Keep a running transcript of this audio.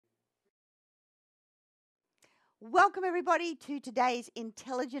Welcome, everybody, to today's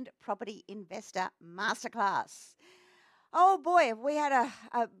Intelligent Property Investor Masterclass. Oh boy, have we had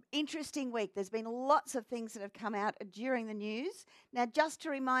a interesting week. There's been lots of things that have come out during the news. Now, just to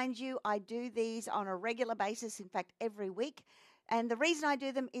remind you, I do these on a regular basis, in fact, every week. And the reason I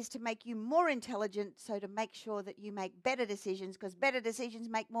do them is to make you more intelligent, so to make sure that you make better decisions, because better decisions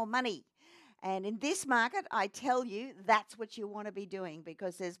make more money. And in this market, I tell you, that's what you want to be doing,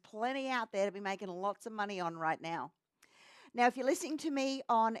 because there's plenty out there to be making lots of money on right now. Now, if you're listening to me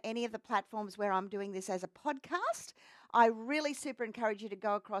on any of the platforms where I'm doing this as a podcast, I really super encourage you to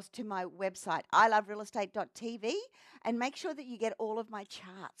go across to my website, iloverealestate.tv, and make sure that you get all of my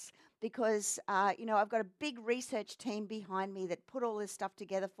charts, because I've got a big research team behind me that put all this stuff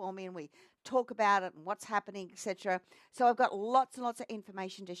together for me, and we talk about it and what's happening, etc. So I've got lots and lots of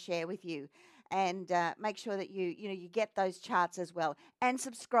information to share with you, and make sure that you get those charts as well, and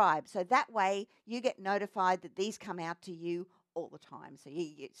subscribe, so that way you get notified that these come out to you all the time. So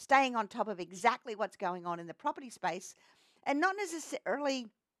you're staying on top of exactly what's going on in the property space, and not necessarily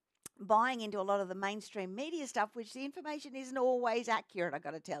buying into a lot of the mainstream media stuff, which the information isn't always accurate, I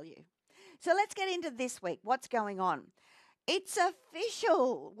got to tell you. So let's get into this week. What's going on? It's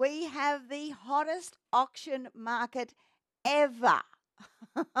official. We have the hottest auction market ever.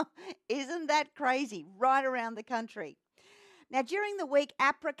 Isn't that crazy? Right around the country. Now, during the week,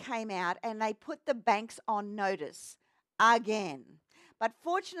 APRA came out and they put the banks on notice again. But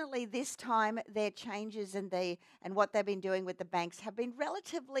fortunately, this time their changes and what they've been doing with the banks have been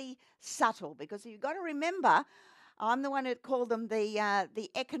relatively subtle, because you've got to remember, I'm the one who called them the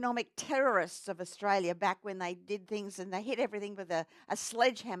economic terrorists of Australia back when they did things and they hit everything with a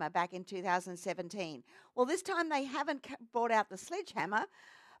sledgehammer back in 2017. Well, this time they haven't brought out the sledgehammer,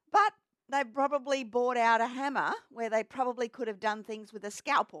 but they probably bought out a hammer where they probably could have done things with a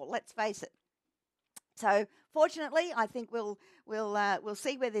scalpel, let's face it. So fortunately, I think we'll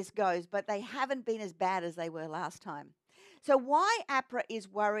see where this goes, but they haven't been as bad as they were last time. So why APRA is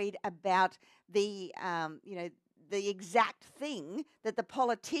worried about the exact thing that the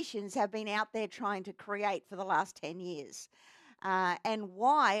politicians have been out there trying to create for the last 10 years, and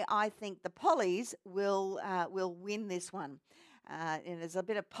why I think the pollies will win this one. And there's a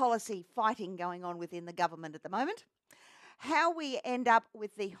bit of policy fighting going on within the government at the moment. How we end up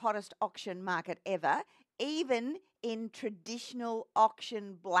with the hottest auction market ever, even in traditional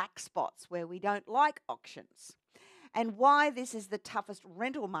auction black spots where we don't like auctions. And why this is the toughest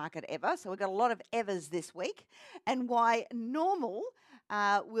rental market ever. So we've got a lot of evers this week. And why normal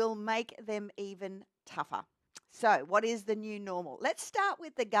will make them even tougher. So what is the new normal? Let's start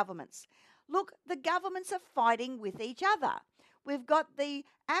with the governments. Look, the governments are fighting with each other. We've got the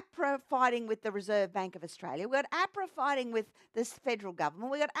APRA fighting with the Reserve Bank of Australia. We've got APRA fighting with the federal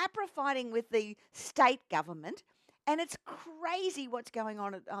government. We've got APRA fighting with the state government. And it's crazy what's going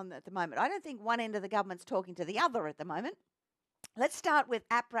on at the moment. I don't think one end of the government's talking to the other at the moment. Let's start with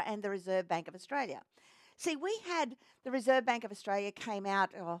APRA and the Reserve Bank of Australia. See, we had the Reserve Bank of Australia came out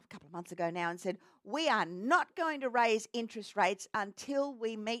a couple of months ago now and said, we are not going to raise interest rates until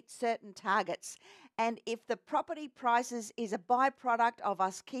we meet certain targets. And if the property prices is a byproduct of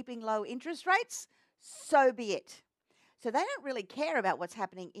us keeping low interest rates, so be it. So they don't really care about what's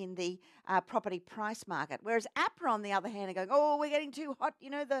happening in the property price market. Whereas APRA, on the other hand, are going, oh, we're getting too hot,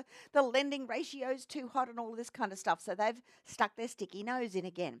 the lending ratio's too hot and all this kind of stuff. So they've stuck their sticky nose in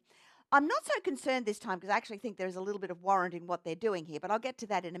again. I'm not so concerned this time, because I actually think there's a little bit of warrant in what they're doing here, but I'll get to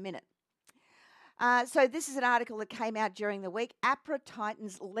that in a minute. So this is an article that came out during the week. APRA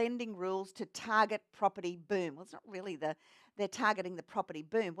tightens lending rules to target property boom. Well, it's not really they're targeting the property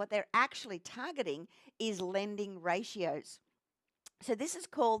boom. What they're actually targeting is lending ratios. So this is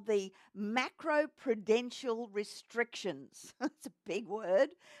called the macroprudential restrictions. It's a big word.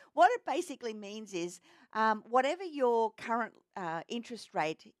 What it basically means is whatever your current interest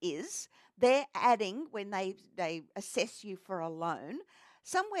rate is, they're adding, when they assess you for a loan,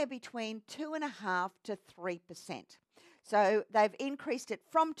 somewhere between 2.5% to 3%. So they've increased it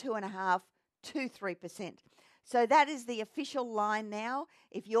from 2.5% to 3%. So that is the official line now.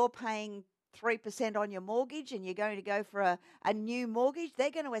 If you're paying 3% on your mortgage and you're going to go for a new mortgage,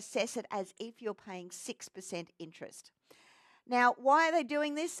 they're going to assess it as if you're paying 6% interest. Now, why are they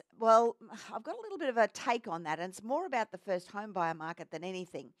doing this? Well, I've got a little bit of a take on that, and it's more about the first home buyer market than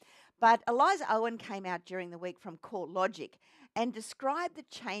anything. But Eliza Owen came out during the week from CoreLogic and described the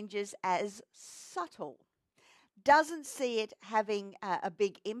changes as subtle. Doesn't see it having a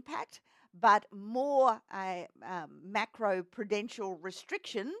big impact, but more macro-prudential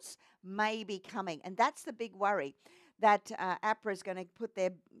restrictions may be coming. And that's the big worry, that APRA is going to put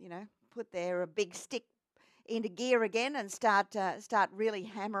their big stick into gear again and start really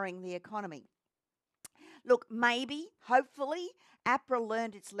hammering the economy. Look, maybe, hopefully, APRA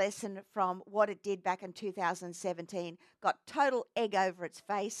learned its lesson from what it did back in 2017, got total egg over its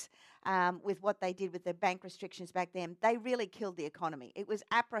face with what they did with the bank restrictions back then. They really killed the economy. It was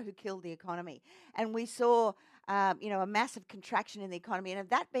APRA who killed the economy. And we saw, a massive contraction in the economy. And if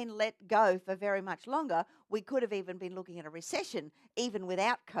that had been let go for very much longer, we could have even been looking at a recession, even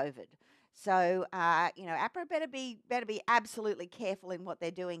without COVID. So, APRA better be absolutely careful in what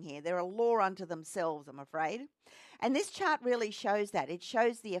they're doing here. They're a law unto themselves, I'm afraid. And this chart really shows that. It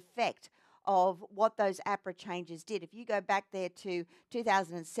shows the effect of what those APRA changes did. If you go back there to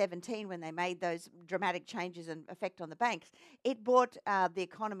 2017 when they made those dramatic changes and effect on the banks, it brought the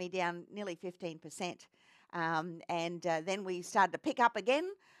economy down nearly 15%. Then we started to pick up again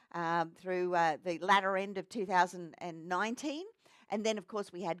through the latter end of 2019. And then, of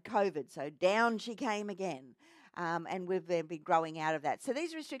course, we had COVID, so down she came again. And we've been growing out of that. So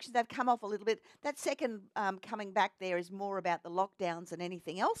these restrictions, they've come off a little bit. That second coming back there is more about the lockdowns than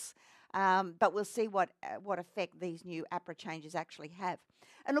anything else. But we'll see what effect these new APRA changes actually have.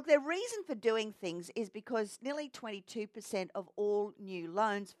 And look, their reason for doing things is because nearly 22% of all new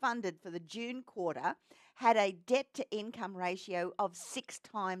loans funded for the June quarter had a debt-to-income ratio of 6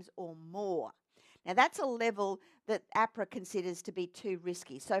 times or more. Now, that's a level that APRA considers to be too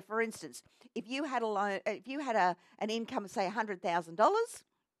risky. So, for instance, if you had a loan, if you had an income of, say, $100,000,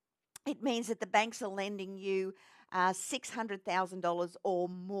 it means that the banks are lending you $600,000 or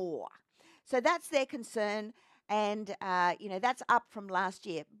more. So that's their concern, and that's up from last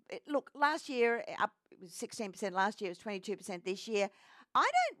year. Look, last year it was 16%. Last year it was 22% this year. I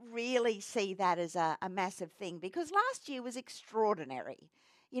don't really see that as a massive thing because last year was extraordinary.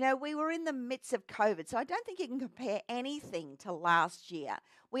 We were in the midst of COVID, so I don't think you can compare anything to last year.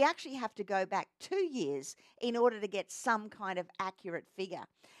 We actually have to go back 2 years in order to get some kind of accurate figure.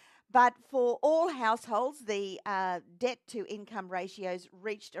 But for all households, the debt-to-income ratios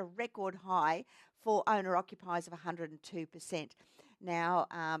reached a record high for owner-occupiers of 102%. Now,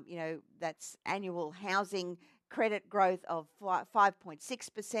 that's annual housing credit growth of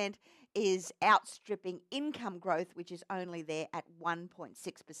 5.6%. is outstripping income growth, which is only there at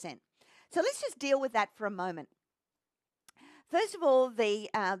 1.6%. So let's just deal with that for a moment. First of all, the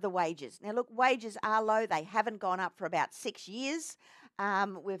wages. Now, look, wages are low. They haven't gone up for about 6 years.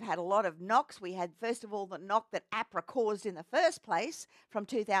 We've had a lot of knocks. We had, first of all, the knock that APRA caused in the first place from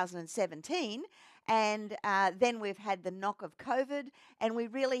 2017. And then we've had the knock of COVID, and we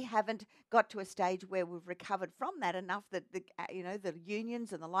really haven't got to a stage where we've recovered from that enough that the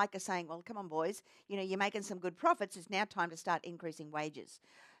unions and the like are saying, well, come on, boys, you're making some good profits. It's now time to start increasing wages.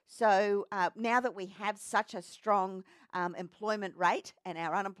 So now that we have such a strong employment rate and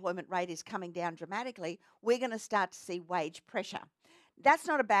our unemployment rate is coming down dramatically, we're going to start to see wage pressure. That's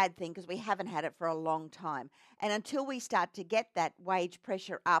not a bad thing because we haven't had it for a long time. And until we start to get that wage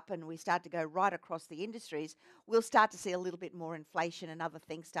pressure up and we start to go right across the industries, we'll start to see a little bit more inflation and other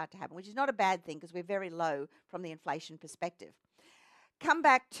things start to happen, which is not a bad thing because we're very low from the inflation perspective. Come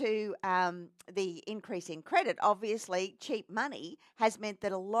back to the increase in credit. Obviously, cheap money has meant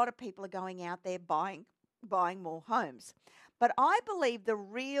that a lot of people are going out there buying more homes. But I believe the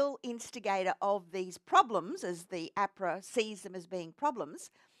real instigator of these problems, as the APRA sees them as being problems,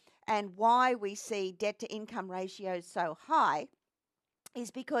 and why we see debt-to-income ratios so high,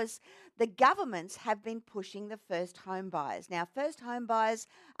 is because the governments have been pushing the first home buyers. Now, first home buyers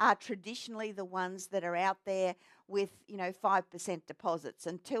are traditionally the ones that are out there with 5% deposits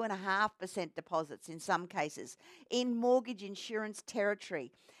and 2.5% deposits in some cases in mortgage insurance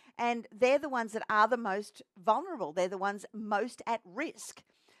territory. And they're the ones that are the most vulnerable. They're the ones most at risk.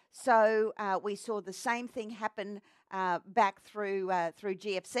 So we saw the same thing happen back through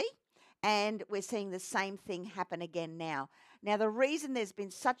GFC, and we're seeing the same thing happen again now. Now, the reason there's been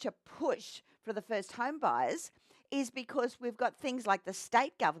such a push for the first home buyers is because we've got things like the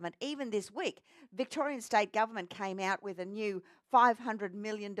state government. Even this week, Victorian state government came out with a new $500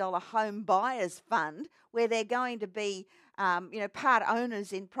 million home buyers fund where they're going to be part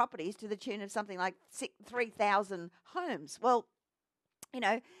owners in properties to the tune of something like 3,000 homes. Well,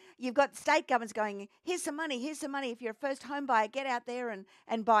 you've got state governments going, here's some money. If you're a first home buyer, get out there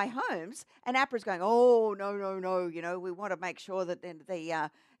and buy homes. And APRA's going, oh, no, we want to make sure that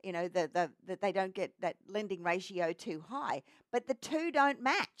that they don't get that lending ratio too high. But the two don't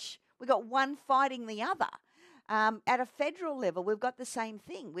match. We've got one fighting the other. At a federal level, we've got the same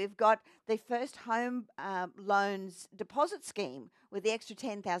thing. We've got the first home loans deposit scheme with the extra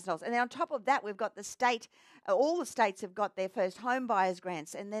 $10,000. And then on top of that, we've got the state, all the states have got their first home buyers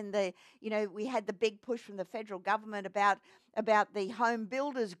grants. And then we had the big push from the federal government about the home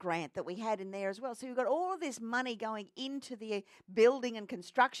builders grant that we had in there as well. So you've got all of this money going into the building and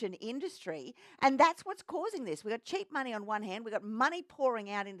construction industry, and that's what's causing this. We've got cheap money on one hand, we've got money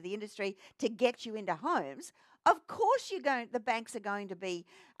pouring out into the industry to get you into homes. Of course, the banks are going to be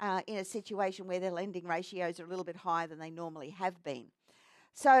in a situation where their lending ratios are a little bit higher than they normally have been.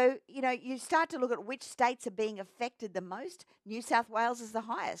 So, you start to look at which states are being affected the most. New South Wales is the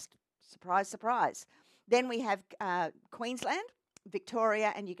highest. Surprise, surprise. Then we have Queensland,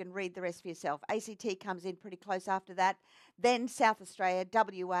 Victoria, and you can read the rest for yourself. ACT comes in pretty close after that. Then South Australia,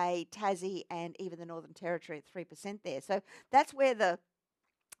 WA, Tassie, and even the Northern Territory at 3% there. So that's where the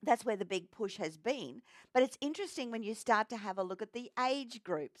big push has been. But it's interesting when you start to have a look at the age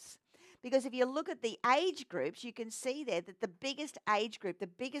groups. Because if you look at the age groups, you can see there that the biggest age group, the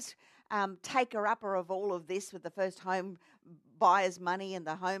biggest taker-upper of all of this with the first home buyers' money and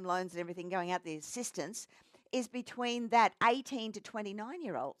the home loans and everything going out, the assistance, is between that 18 to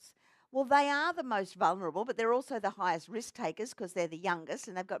 29-year-olds. Well, they are the most vulnerable, but they're also the highest risk takers because they're the youngest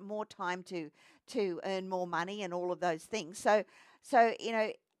and they've got more time to earn more money and all of those things. So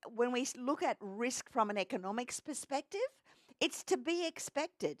when we look at risk from an economics perspective, it's to be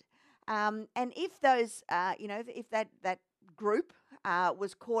expected. And if those, if that group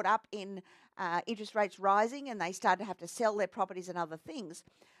was caught up in interest rates rising and they started to have to sell their properties and other things,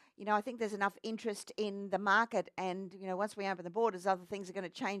 I think there's enough interest in the market, and once we open the borders, other things are going to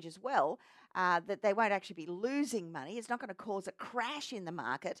change as well, that they won't actually be losing money. It's not going to cause a crash in the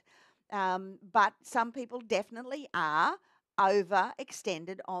market, but some people definitely are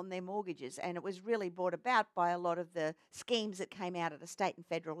overextended on their mortgages, and it was really brought about by a lot of the schemes that came out at a state and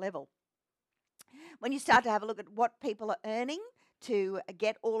federal level. When you start to have a look at what people are earning to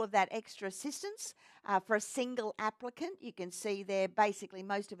get all of that extra assistance for a single applicant, you can see there basically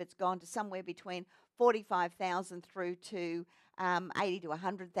most of it's gone to somewhere between 45,000 through to 80 to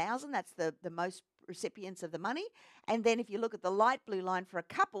 100,000. That's the most recipients of the money. And then if you look at the light blue line for a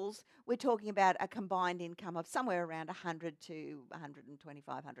couples, we're talking about a combined income of somewhere around 100 to 125,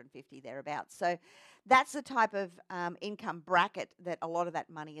 150 thereabouts. So that's the type of income bracket that a lot of that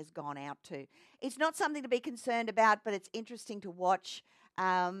money has gone out to. It's not something to be concerned about, but it's interesting to watch.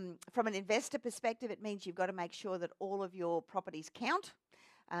 From an investor perspective, it means you've got to make sure that all of your properties count,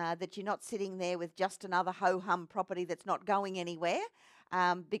 that you're not sitting there with just another ho-hum property that's not going anywhere.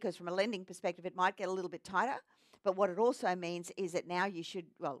 Because from a lending perspective, it might get a little bit tighter. But what it also means is that now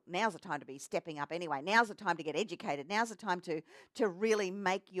now's the time to be stepping up anyway. Now's the time to get educated. Now's the time to really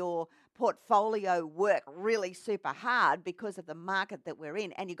make your portfolio work really super hard because of the market that we're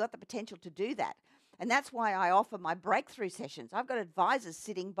in. And you've got the potential to do that. And that's why I offer my breakthrough sessions. I've got advisors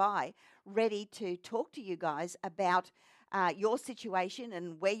sitting by ready to talk to you guys about your situation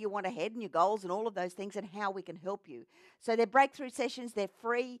and where you want to head and your goals and all of those things and how we can help you. So they're breakthrough sessions. They're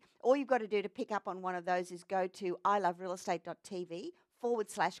free. All you've got to do to pick up on one of those is go to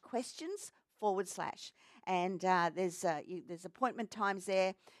iloverealestate.tv/questions/ and there's appointment times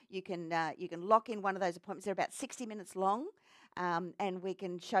there. You can lock in one of those appointments. They're about 60 minutes long. And we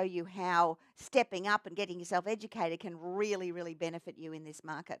can show you how stepping up and getting yourself educated can really, really benefit you in this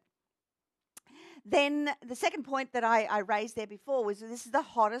market. Then the second point that I raised there before was this is the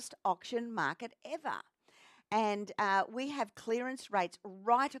hottest auction market ever. And we have clearance rates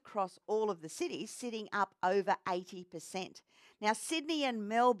right across all of the cities sitting up over 80%. Now, Sydney and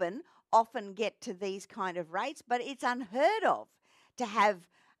Melbourne often get to these kind of rates, but it's unheard of to have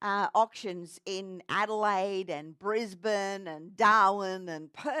auctions in Adelaide and Brisbane and Darwin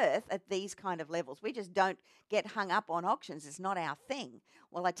and Perth at these kind of levels. We just don't get hung up on auctions. It's not our thing.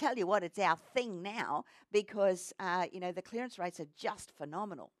 Well, I tell you what, it's our thing now because, the clearance rates are just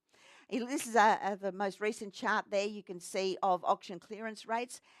phenomenal. This is the most recent chart there you can see of auction clearance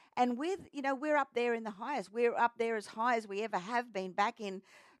rates. And we're up there in the highest. We're up there as high as we ever have been back in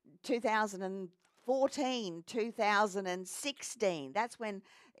 2014, 2016. That's when,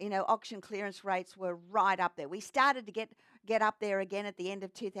 auction clearance rates were right up there. We started to get up there again at the end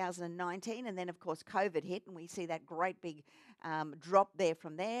of 2019. And then, of course, COVID hit and we see that great big drop there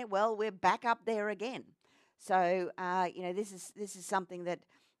from there. Well, we're back up there again. So, this is something that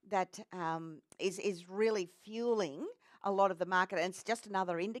is really fueling a lot of the market, and it's just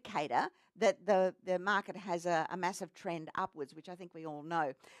another indicator that the market has a massive trend upwards, which I think we all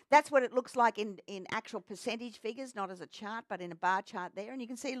know. That's what it looks like in actual percentage figures, not as a chart, but in a bar chart there. And you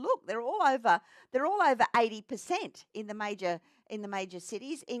can see, look, they're all over 80% in the major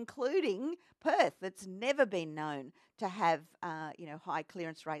cities, including Perth, that's never been known to have high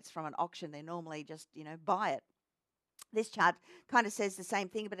clearance rates from an auction. They normally just buy it. This chart kind of says the same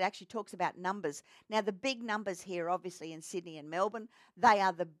thing, but it actually talks about numbers. Now, the big numbers here, obviously in Sydney and Melbourne, they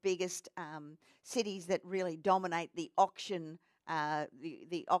are the biggest cities that really dominate the auction,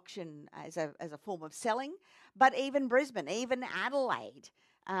 the auction as a form of selling. But even Brisbane, even Adelaide,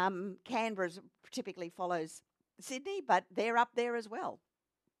 Canberra typically follows Sydney, but they're up there as well.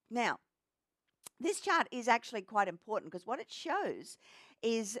 Now, this chart is actually quite important because what it shows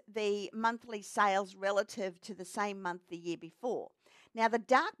is the monthly sales relative to the same month the year before. Now, the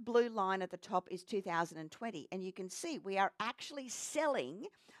dark blue line at the top is 2020, and you can see we are actually selling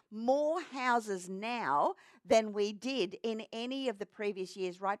more houses now than we did in any of the previous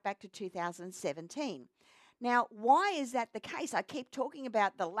years, right back to 2017. Now, why is that the case? I keep talking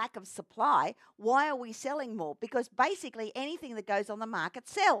about the lack of supply. Why are we selling more? Because basically anything that goes on the market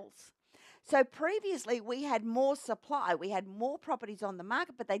sells. So previously we had more supply, we had more properties on the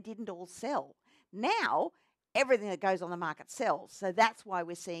market, but they didn't all sell. Now, everything that goes on the market sells. So that's why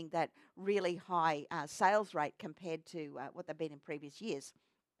we're seeing that really high sales rate compared to what they've been in previous years.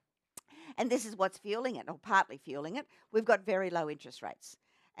 And this is what's fueling it, or partly fueling it. We've got very low interest rates.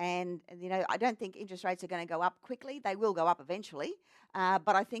 And, I don't think interest rates are going to go up quickly. They will go up eventually.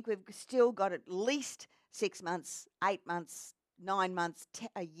 But I think we've still got at least 6 months, 8 months, 9 months,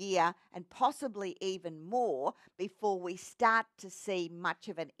 a year, and possibly even more before we start to see much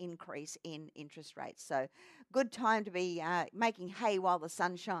of an increase in interest rates. So good time to be making hay while the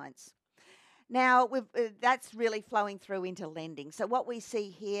sun shines. Now, that's really flowing through into lending. So what we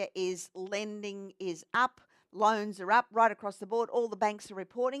see here is lending is up, loans are up right across the board. All the banks are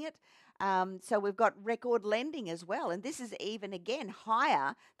reporting it. So we've got record lending as well. And this is even, again,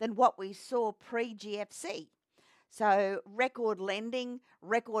 higher than what we saw pre-GFC. So record lending,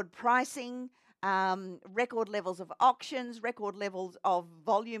 record pricing, record levels of auctions, record levels of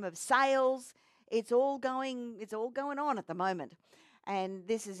volume of sales. It's all going on at the moment. And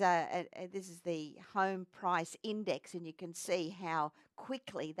this is the home price index, and you can see how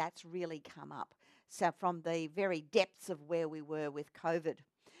quickly that's really come up. So from the very depths of where we were with COVID.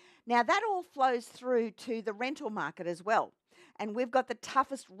 Now that all flows through to the rental market as well. And we've got the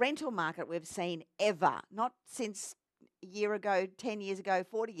toughest rental market we've seen ever, not since a year ago, 10 years ago,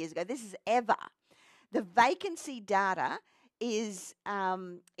 40 years ago. This is ever. The vacancy data is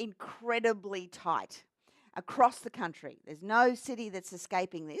incredibly tight across the country. There's no city that's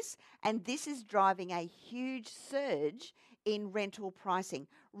escaping this, and this is driving a huge surge in rental pricing.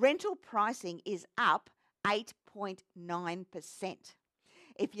 Rental pricing is up 8.9%.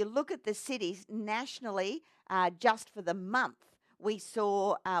 If you look at the cities nationally, just for the month, we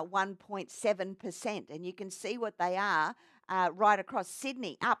saw 1.7%, and you can see what they are right across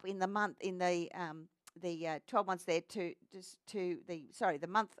Sydney, up in the month in the 12 months there to the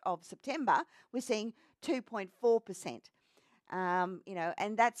month of September, we're seeing 2.4%.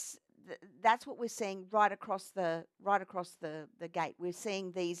 And that's what we're seeing right across the gate. We're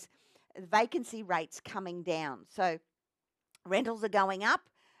seeing these vacancy rates coming down. So rentals are going up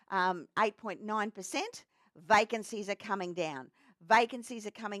 8.9%. Vacancies are coming down. Vacancies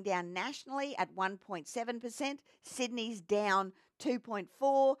are coming down nationally at 1.7%. Sydney's down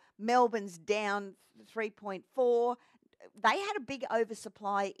 2.4%. Melbourne's down 3.4%. They had a big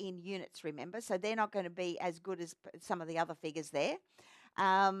oversupply in units, remember, so they're not going to be as good as some of the other figures there.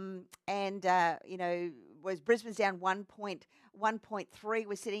 Whereas Brisbane's down 1.3,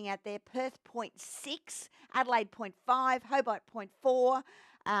 we're sitting out there. Perth 0.6, Adelaide 0.5, Hobart 0.4,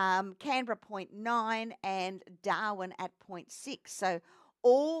 Canberra 0.9, and Darwin at 0.6. So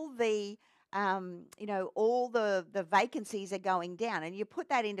all the vacancies are going down, and you put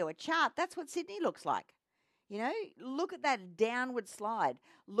that into a chart. That's what Sydney looks like. Look at that downward slide.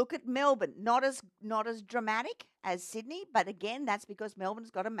 Look at Melbourne, not as dramatic as Sydney, but again, that's because Melbourne's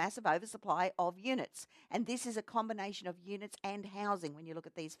got a massive oversupply of units. And this is a combination of units and housing when you look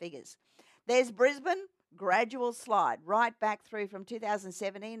at these figures. There's Brisbane, gradual slide right back through from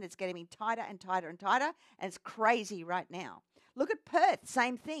 2017. It's getting tighter and tighter and tighter, and it's crazy right now. Look at Perth,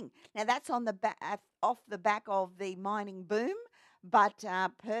 same thing. Now that's on the off the back of the mining boom. But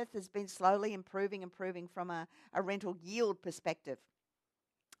Perth has been slowly improving from a rental yield perspective.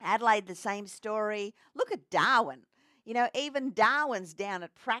 Adelaide, the same story. Look at Darwin. You know, even Darwin's down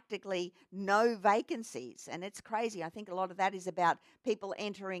at practically no vacancies, and it's crazy. I think a lot of that is about people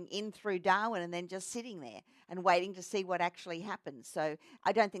entering in through Darwin and then just sitting there and waiting to see what actually happens. So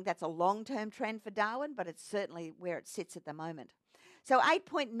I don't think that's a long-term trend for Darwin, but it's certainly where it sits at the moment. So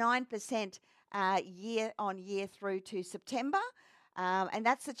 8.9% year on year through to September. And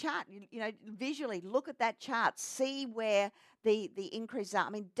that's the chart. You know, visually look at that chart, see where the increases are. I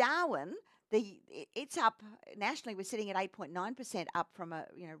mean, Darwin, it's up nationally. We're sitting at 8.9% up from a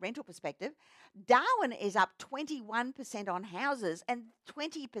rental perspective. Darwin is up 21% on houses and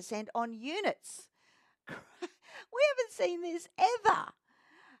 20% on units. We haven't seen this ever.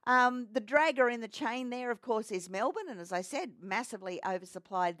 The dragger in the chain there, of course, is Melbourne, and as I said, massively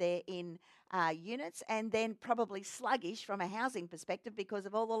oversupplied there in units, and then probably sluggish from a housing perspective because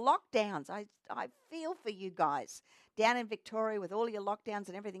of all the lockdowns. I feel for you guys down in Victoria with all your lockdowns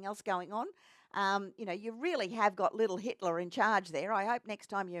and everything else going on. You really have got little Hitler in charge there. I hope next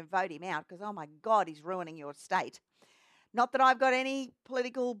time you vote him out because, oh my God, he's ruining your state. Not that I've got any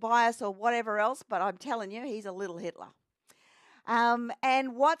political bias or whatever else, but I'm telling you, he's a little Hitler.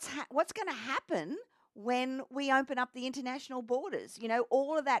 And what's going to happen when we open up the international borders? You know,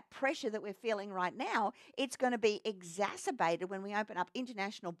 all of that pressure that we're feeling right now, it's going to be exacerbated when we open up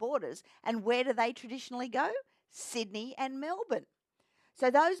international borders. And where do they traditionally go? Sydney and Melbourne. So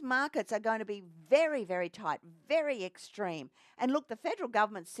those markets are going to be very, very tight, very extreme. And look, the federal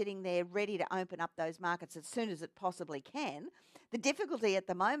government's sitting there ready to open up those markets as soon as it possibly can. The difficulty at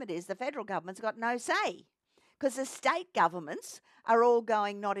the moment is the federal government's got no say, because the state governments are all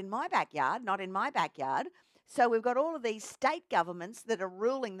going, not in my backyard, not in my backyard. So we've got all of these state governments that are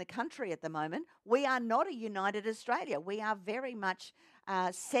ruling the country at the moment. We are not a united Australia. We are very much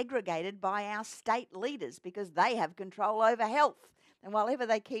segregated by our state leaders because they have control over health. And while ever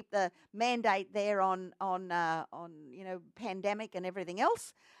they keep the mandate there on pandemic and everything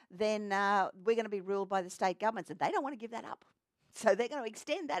else, then we're going to be ruled by the state governments, and they don't want to give that up. So they're going to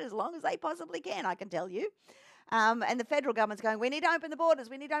extend that as long as they possibly can, I can tell you. And the federal government's going, we need to open the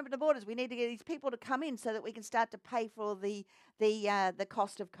borders, we need to open the borders, we need to get these people to come in so that we can start to pay for the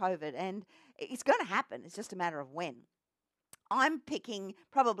cost of COVID. And it's going to happen. It's just a matter of when. I'm picking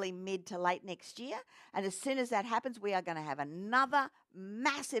probably mid to late next year. And as soon as that happens, we are going to have another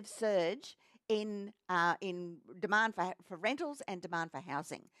massive surge in demand for rentals and demand for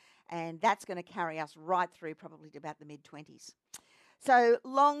housing. And that's going to carry us right through probably to about the mid-20s. So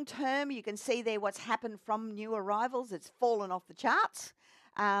long term, you can see there what's happened from new arrivals. It's fallen off the charts.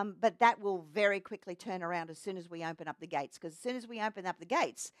 But that will very quickly turn around as soon as we open up the gates, because as soon as we open up the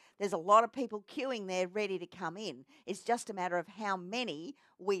gates, there's a lot of people queuing there ready to come in. It's just a matter of how many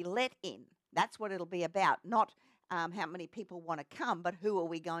we let in. That's what it'll be about, not how many people want to come, but who are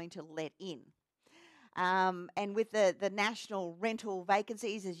we going to let in. And with the national rental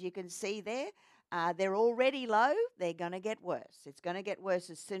vacancies, as you can see there, they're already low. They're going to get worse. It's going to get worse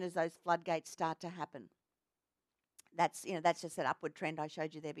as soon as those floodgates start to happen. That's just that upward trend I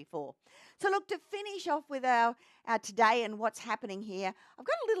showed you there before. So look, to finish off with our today and what's happening here, I've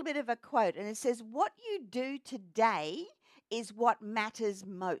got a little bit of a quote, and it says, what you do today is what matters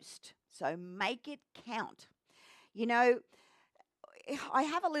most. So make it count. You know, I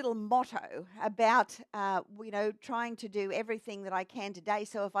have a little motto about, trying to do everything that I can today.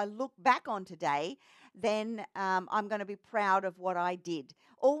 So if I look back on today, then I'm going to be proud of what I did.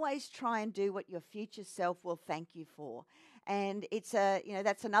 Always try and do what your future self will thank you for. And it's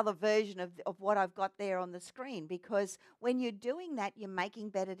that's another version of what I've got there on the screen, because when you're doing that, you're making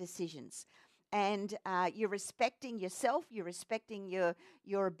better decisions. And you're respecting yourself, you're respecting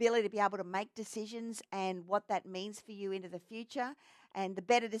your ability to be able to make decisions and what that means for you into the future. And the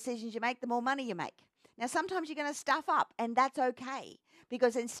better decisions you make, the more money you make. Now, sometimes you're going to stuff up, and that's okay,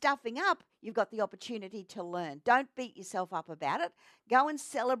 because in stuffing up, you've got the opportunity to learn. Don't beat yourself up about it. Go and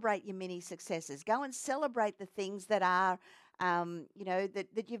celebrate your mini successes. Go and celebrate the things that are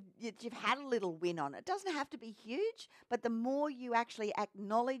that you've had a little win on. It doesn't have to be huge, but the more you actually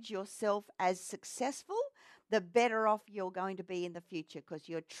acknowledge yourself as successful, the better off you're going to be in the future, because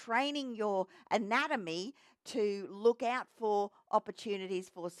you're training your anatomy to look out for opportunities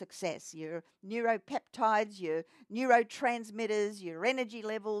for success. Your neuropeptides, your neurotransmitters, your energy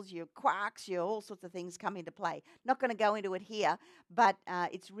levels, your quarks, your all sorts of things come into play. Not going to go into it here, but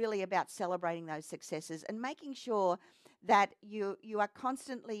it's really about celebrating those successes and making sure that you are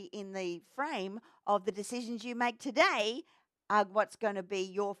constantly in the frame of the decisions you make today are what's going to be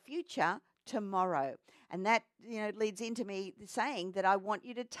your future tomorrow. And that leads into me saying that I want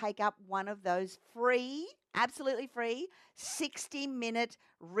you to take up one of those free Absolutely free, 60-minute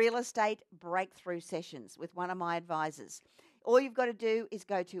real estate breakthrough sessions with one of my advisors. All you've got to do is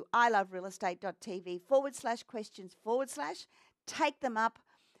go to iloverealestate.tv/questions/ take them up,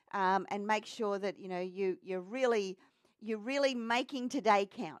 and make sure that you're really making today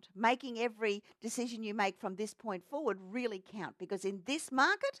count, making every decision you make from this point forward really count, because in this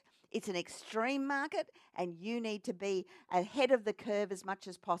market, it's an extreme market and you need to be ahead of the curve as much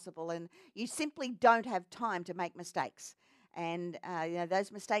as possible, and you simply don't have time to make mistakes. And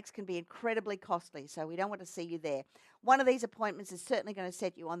those mistakes can be incredibly costly, so we don't want to see you there. One of these appointments is certainly going to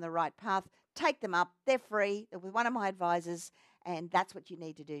set you on the right path. Take them up. They're free. They're with one of my advisors, and that's what you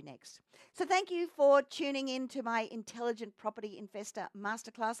need to do next. So thank you for tuning in to my Intelligent Property Investor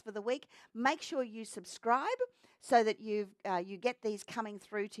Masterclass for the week. Make sure you subscribe so that you get these coming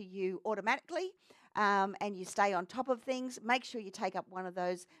through to you automatically, and you stay on top of things. Make sure you take up one of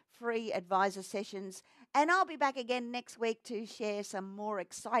those free advisor sessions, and I'll be back again next week to share some more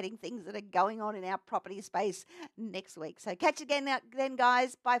exciting things that are going on in our property space next week. So catch you again then,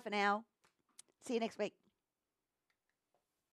 guys. Bye for now. See you next week.